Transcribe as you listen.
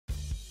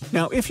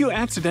Now, if you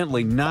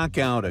accidentally knock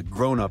out a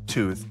grown-up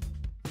tooth,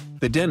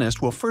 the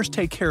dentist will first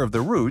take care of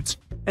the roots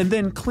and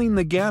then clean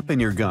the gap in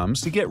your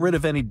gums to get rid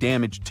of any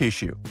damaged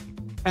tissue.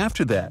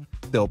 After that,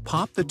 they'll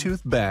pop the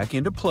tooth back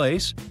into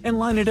place and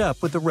line it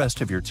up with the rest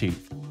of your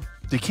teeth.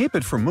 To keep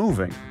it from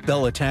moving,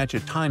 they'll attach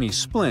a tiny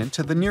splint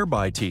to the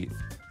nearby teeth.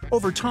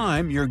 Over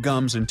time, your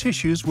gums and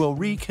tissues will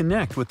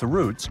reconnect with the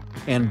roots,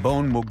 and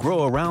bone will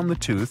grow around the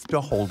tooth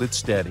to hold it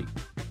steady.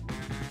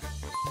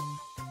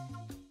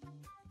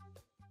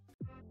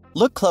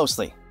 Look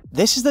closely.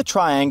 This is the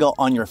triangle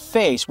on your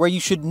face where you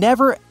should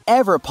never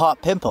ever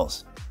pop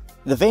pimples.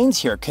 The veins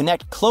here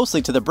connect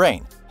closely to the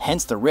brain,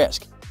 hence the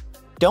risk.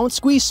 Don't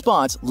squeeze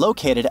spots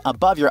located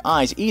above your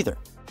eyes either.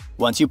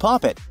 Once you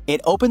pop it,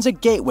 it opens a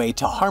gateway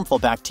to harmful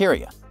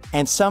bacteria,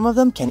 and some of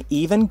them can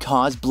even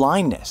cause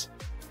blindness.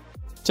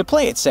 To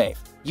play it safe,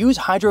 use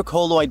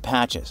hydrocolloid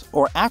patches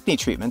or acne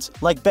treatments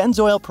like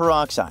benzoyl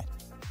peroxide.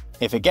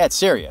 If it gets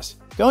serious,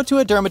 go to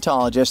a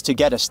dermatologist to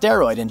get a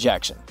steroid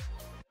injection.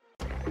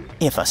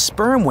 If a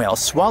sperm whale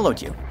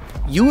swallowed you,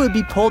 you would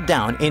be pulled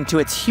down into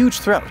its huge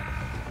throat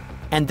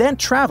and then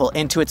travel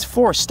into its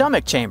 4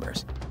 stomach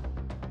chambers.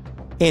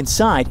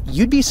 Inside,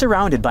 you'd be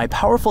surrounded by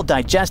powerful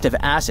digestive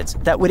acids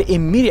that would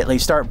immediately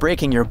start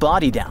breaking your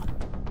body down.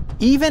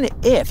 Even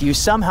if you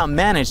somehow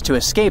managed to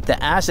escape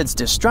the acid's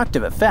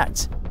destructive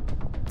effects,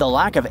 the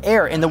lack of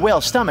air in the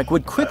whale's stomach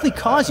would quickly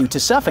cause you to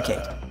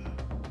suffocate.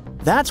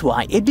 That's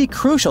why it'd be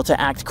crucial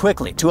to act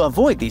quickly to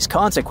avoid these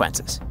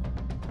consequences.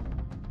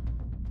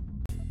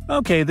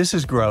 Okay, this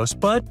is gross,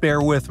 but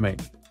bear with me.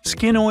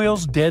 Skin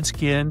oils, dead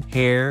skin,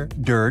 hair,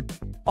 dirt,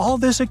 all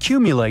this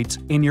accumulates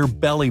in your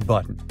belly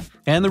button.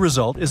 And the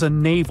result is a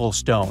navel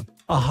stone,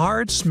 a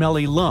hard,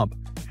 smelly lump.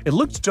 It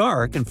looks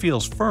dark and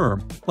feels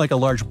firm, like a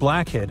large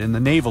blackhead in the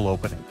navel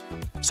opening.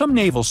 Some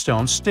navel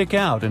stones stick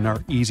out and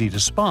are easy to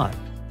spot.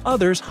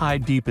 Others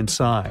hide deep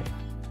inside.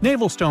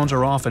 Navel stones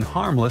are often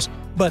harmless,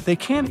 but they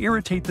can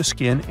irritate the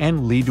skin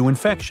and lead to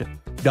infection.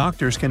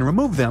 Doctors can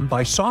remove them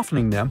by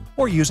softening them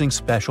or using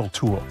special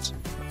tools.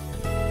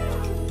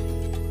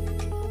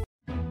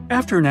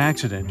 After an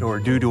accident or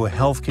due to a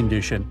health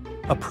condition,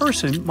 a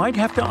person might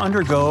have to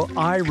undergo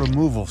eye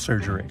removal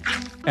surgery.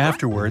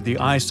 Afterward, the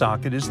eye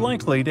socket is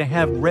likely to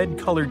have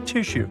red-colored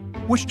tissue,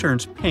 which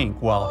turns pink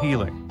while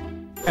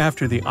healing.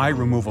 After the eye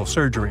removal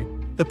surgery,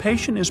 the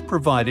patient is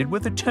provided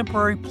with a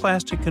temporary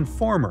plastic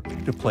conformer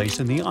to place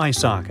in the eye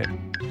socket.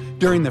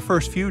 During the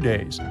first few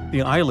days,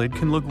 the eyelid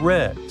can look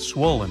red,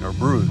 swollen, or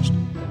bruised.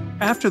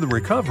 After the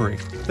recovery,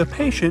 the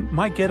patient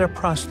might get a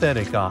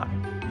prosthetic eye.